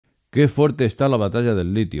Qué fuerte está la batalla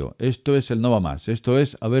del litio. Esto es el no va más. Esto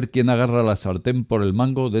es a ver quién agarra la sartén por el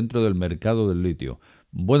mango dentro del mercado del litio.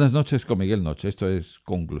 Buenas noches con Miguel Noche. Esto es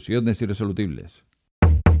Conclusiones Irresolubles.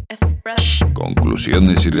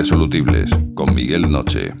 Conclusiones irresolubles con Miguel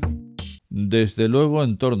Noche. Desde luego,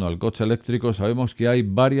 en torno al coche eléctrico sabemos que hay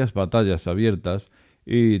varias batallas abiertas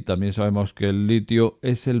y también sabemos que el litio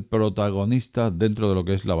es el protagonista dentro de lo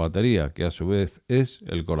que es la batería, que a su vez es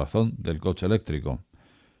el corazón del coche eléctrico.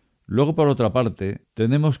 Luego, por otra parte,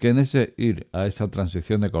 tenemos que en ese ir a esa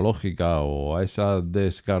transición ecológica o a esa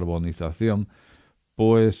descarbonización,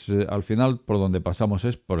 pues al final por donde pasamos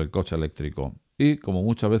es por el coche eléctrico. Y como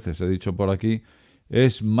muchas veces he dicho por aquí,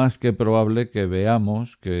 es más que probable que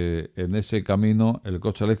veamos que en ese camino el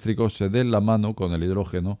coche eléctrico se dé la mano con el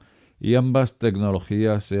hidrógeno y ambas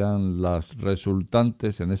tecnologías sean las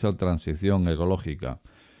resultantes en esa transición ecológica.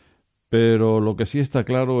 Pero lo que sí está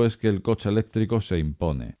claro es que el coche eléctrico se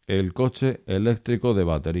impone, el coche eléctrico de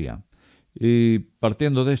batería. Y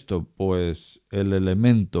partiendo de esto, pues el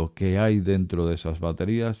elemento que hay dentro de esas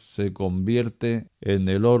baterías se convierte en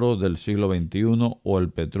el oro del siglo XXI o el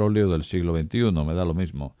petróleo del siglo XXI, me da lo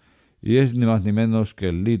mismo. Y es ni más ni menos que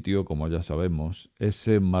el litio, como ya sabemos,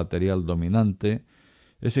 ese material dominante,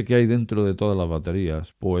 ese que hay dentro de todas las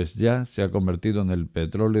baterías, pues ya se ha convertido en el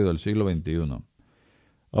petróleo del siglo XXI.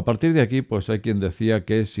 A partir de aquí, pues hay quien decía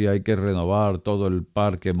que si hay que renovar todo el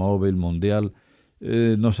parque móvil mundial,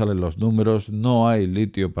 no salen los números, no hay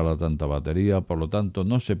litio para tanta batería, por lo tanto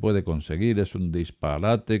no se puede conseguir, es un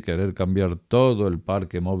disparate querer cambiar todo el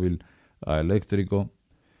parque móvil a eléctrico.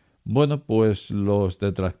 Bueno, pues los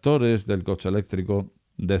detractores del coche eléctrico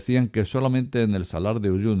decían que solamente en el Salar de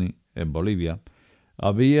Uyuni, en Bolivia,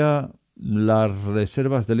 había las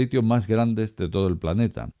reservas de litio más grandes de todo el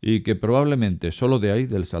planeta y que probablemente solo de ahí,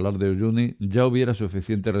 del Salar de Uyuni, ya hubiera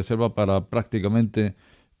suficiente reserva para prácticamente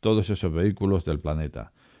todos esos vehículos del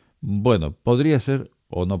planeta. Bueno, podría ser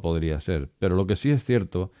o no podría ser, pero lo que sí es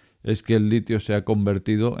cierto es que el litio se ha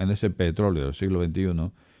convertido en ese petróleo del siglo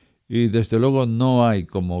XXI y desde luego no hay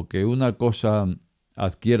como que una cosa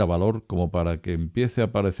adquiera valor como para que empiece a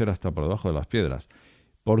aparecer hasta por debajo de las piedras.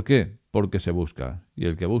 ¿Por qué? Porque se busca, y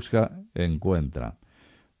el que busca, encuentra.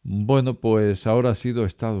 Bueno, pues ahora ha sido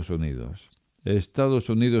Estados Unidos. Estados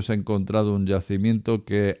Unidos ha encontrado un yacimiento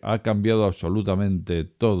que ha cambiado absolutamente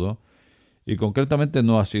todo, y concretamente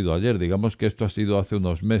no ha sido ayer, digamos que esto ha sido hace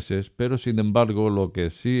unos meses, pero sin embargo lo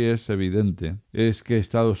que sí es evidente es que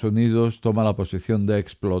Estados Unidos toma la posición de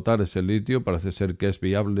explotar ese litio, parece ser que es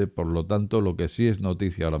viable, por lo tanto lo que sí es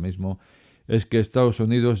noticia ahora mismo es que Estados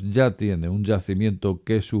Unidos ya tiene un yacimiento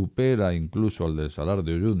que supera incluso al del Salar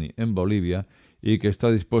de Uyuni en Bolivia y que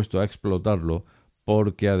está dispuesto a explotarlo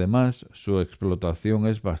porque además su explotación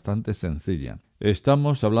es bastante sencilla.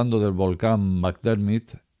 Estamos hablando del volcán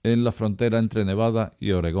McDermott en la frontera entre Nevada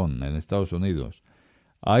y Oregón, en Estados Unidos.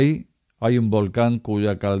 Ahí hay un volcán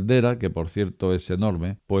cuya caldera, que por cierto es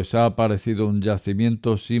enorme, pues ha aparecido un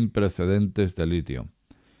yacimiento sin precedentes de litio.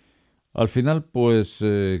 Al final, pues,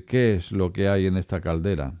 ¿qué es lo que hay en esta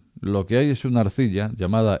caldera? Lo que hay es una arcilla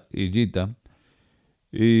llamada hillita,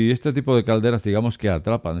 y este tipo de calderas, digamos que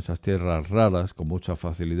atrapan esas tierras raras con mucha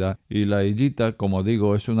facilidad, y la hillita, como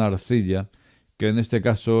digo, es una arcilla que en este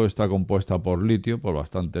caso está compuesta por litio, por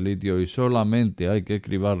bastante litio, y solamente hay que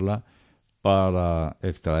cribarla para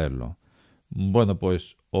extraerlo. Bueno,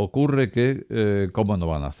 pues ocurre que, ¿cómo no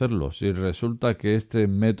van a hacerlo? Si resulta que este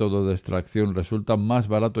método de extracción resulta más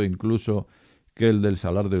barato incluso que el del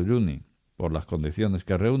Salar de Uyuni, por las condiciones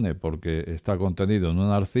que reúne, porque está contenido en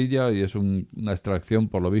una arcilla y es una extracción,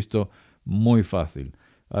 por lo visto, muy fácil.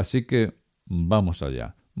 Así que vamos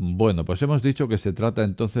allá. Bueno, pues hemos dicho que se trata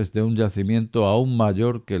entonces de un yacimiento aún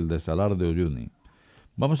mayor que el de Salar de Uyuni.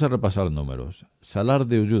 Vamos a repasar números. Salar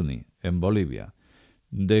de Uyuni, en Bolivia.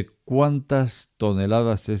 ¿De cuántas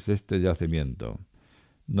toneladas es este yacimiento?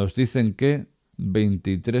 Nos dicen que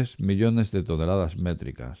 23 millones de toneladas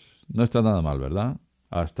métricas. No está nada mal, ¿verdad?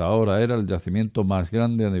 Hasta ahora era el yacimiento más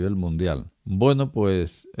grande a nivel mundial. Bueno,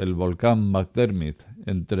 pues el volcán McDermott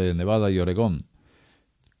entre Nevada y Oregón.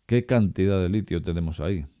 ¿Qué cantidad de litio tenemos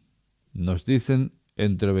ahí? Nos dicen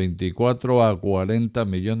entre 24 a 40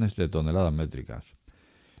 millones de toneladas métricas.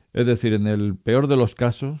 Es decir, en el peor de los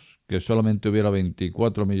casos, que solamente hubiera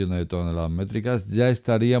 24 millones de toneladas métricas, ya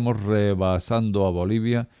estaríamos rebasando a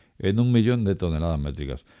Bolivia en 1 millón de toneladas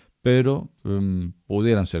métricas. Pero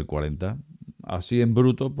pudieran ser 40. Así en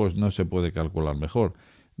bruto, pues no se puede calcular mejor.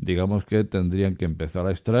 Digamos que tendrían que empezar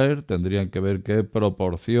a extraer, tendrían que ver qué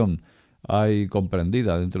proporción hay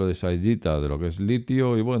comprendida dentro de esa hillita de lo que es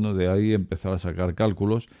litio y bueno, de ahí empezar a sacar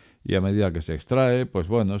cálculos y a medida que se extrae, pues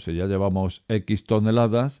bueno, si ya llevamos X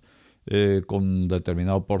toneladas, con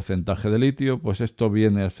determinado porcentaje de litio, pues esto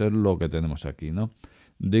viene a ser lo que tenemos aquí, ¿no?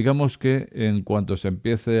 Digamos que en cuanto se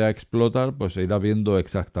empiece a explotar, pues se irá viendo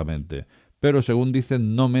exactamente. Pero según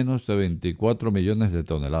dicen, no menos de 24 millones de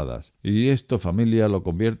toneladas. Y esto, familia, lo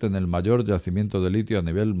convierte en el mayor yacimiento de litio a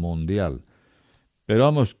nivel mundial. Pero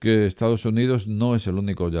vamos, que Estados Unidos no es el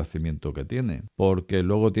único yacimiento que tiene, porque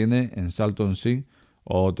luego tiene en Salton Sea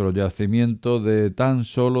otro yacimiento de tan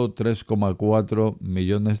solo 3,4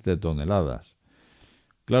 millones de toneladas.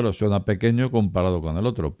 Claro, suena pequeño comparado con el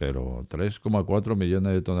otro, pero 3,4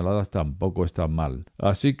 millones de toneladas tampoco está mal.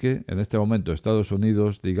 Así que, en este momento, Estados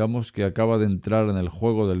Unidos, digamos que acaba de entrar en el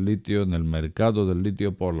juego del litio, en el mercado del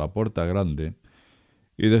litio por la puerta grande,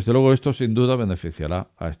 y desde luego esto sin duda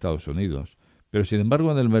beneficiará a Estados Unidos. Pero sin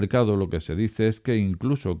embargo, en el mercado lo que se dice es que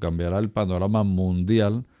incluso cambiará el panorama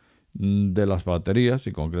mundial de las baterías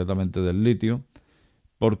y concretamente del litio,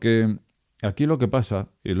 porque aquí lo que pasa,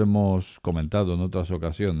 y lo hemos comentado en otras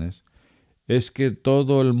ocasiones, es que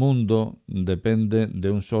todo el mundo depende de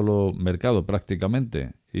un solo mercado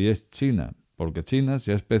prácticamente, y es China, porque China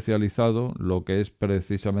se ha especializado en lo que es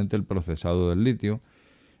precisamente el procesado del litio,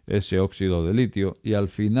 ese óxido de litio, y al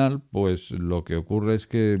final, pues lo que ocurre es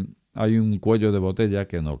que hay un cuello de botella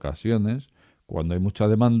que en ocasiones, cuando hay mucha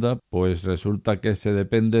demanda, pues resulta que se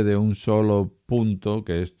depende de un solo punto,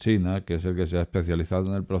 que es China, que es el que se ha especializado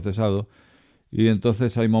en el procesado, y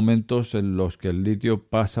entonces hay momentos en los que el litio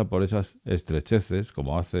pasa por esas estrecheces,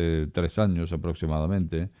 como hace 3 años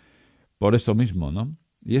aproximadamente, por esto mismo, ¿no?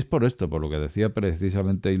 Y es por esto, por lo que decía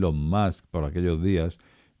precisamente Elon Musk por aquellos días,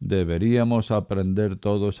 deberíamos aprender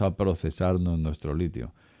todos a procesarnos nuestro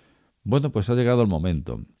litio. Bueno, pues ha llegado el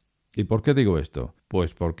momento. ¿Y por qué digo esto?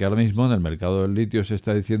 Pues porque ahora mismo en el mercado del litio se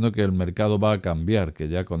está diciendo que el mercado va a cambiar, que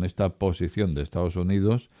ya con esta posición de Estados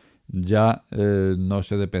Unidos ya no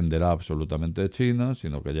se dependerá absolutamente de China,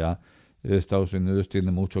 sino que ya Estados Unidos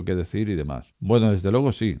tiene mucho que decir y demás. Bueno, desde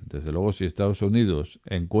luego sí, desde luego si Estados Unidos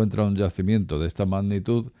encuentra un yacimiento de esta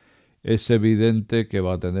magnitud, es evidente que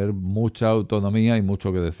va a tener mucha autonomía y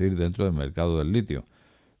mucho que decir dentro del mercado del litio.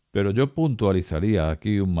 Pero yo puntualizaría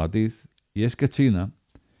aquí un matiz, y es que China,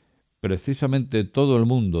 precisamente todo el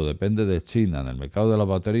mundo depende de China en el mercado de las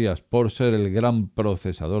baterías por ser el gran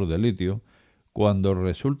procesador de litio, cuando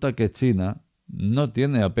resulta que China no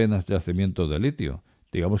tiene apenas yacimientos de litio.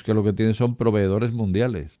 Digamos que lo que tiene son proveedores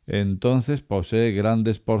mundiales. Entonces posee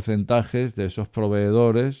grandes porcentajes de esos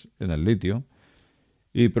proveedores en el litio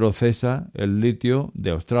y procesa el litio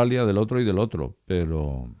de Australia, del otro y del otro.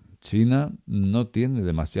 Pero China no tiene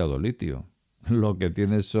demasiado litio. Lo que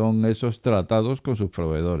tiene son esos tratados con sus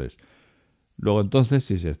proveedores. Luego entonces,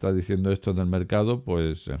 si se está diciendo esto en el mercado,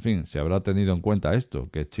 pues en fin, se habrá tenido en cuenta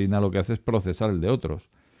esto, que China lo que hace es procesar el de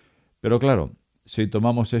otros. Pero claro, si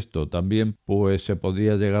tomamos esto también, pues se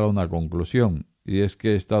podría llegar a una conclusión, y es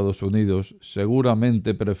que Estados Unidos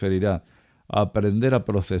seguramente preferirá aprender a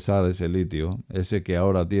procesar ese litio, ese que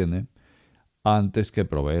ahora tiene, antes que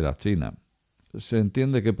proveer a China. Se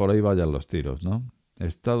entiende que por ahí vayan los tiros, ¿no?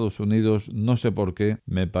 Estados Unidos, no sé por qué,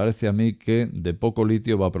 me parece a mí que de poco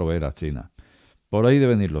litio va a proveer a China. Por ahí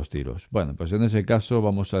deben ir los tiros. Bueno, pues en ese caso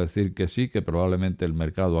vamos a decir que sí, que probablemente el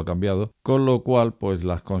mercado ha cambiado, con lo cual, pues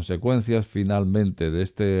las consecuencias finalmente de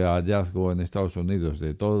este hallazgo en Estados Unidos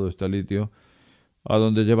de todo este litio, a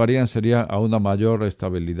donde llevarían sería a una mayor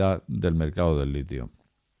estabilidad del mercado del litio.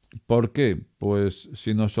 ¿Por qué? Pues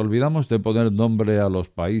si nos olvidamos de poner nombre a los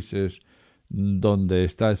países donde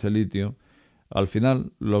está ese litio, al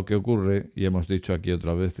final lo que ocurre, y hemos dicho aquí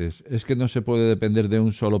otras veces, es que no se puede depender de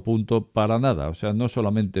un solo punto para nada, o sea, no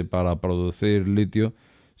solamente para producir litio,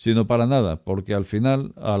 sino para nada, porque al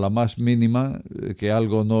final, a la más mínima que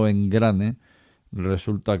algo no engrane,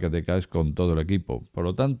 resulta que te caes con todo el equipo. Por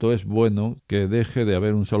lo tanto, es bueno que deje de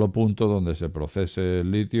haber un solo punto donde se procese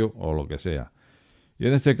el litio o lo que sea. Y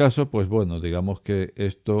en este caso, pues bueno, digamos que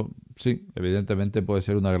esto sí, evidentemente puede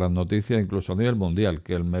ser una gran noticia incluso a nivel mundial,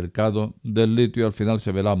 que el mercado del litio al final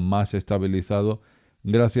se verá más estabilizado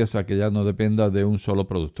gracias a que ya no dependa de un solo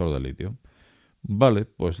productor de litio. Vale,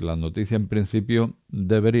 pues la noticia en principio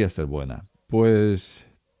debería ser buena. Pues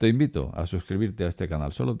te invito a suscribirte a este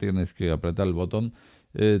canal, solo tienes que apretar el botón.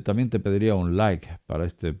 También te pediría un like para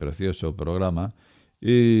este precioso programa.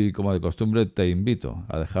 Y como de costumbre te invito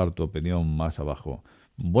a dejar tu opinión más abajo.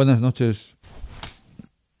 Buenas noches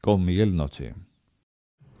con Miguel Noche.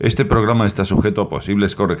 Este programa está sujeto a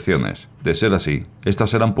posibles correcciones. De ser así, estas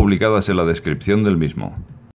serán publicadas en la descripción del mismo.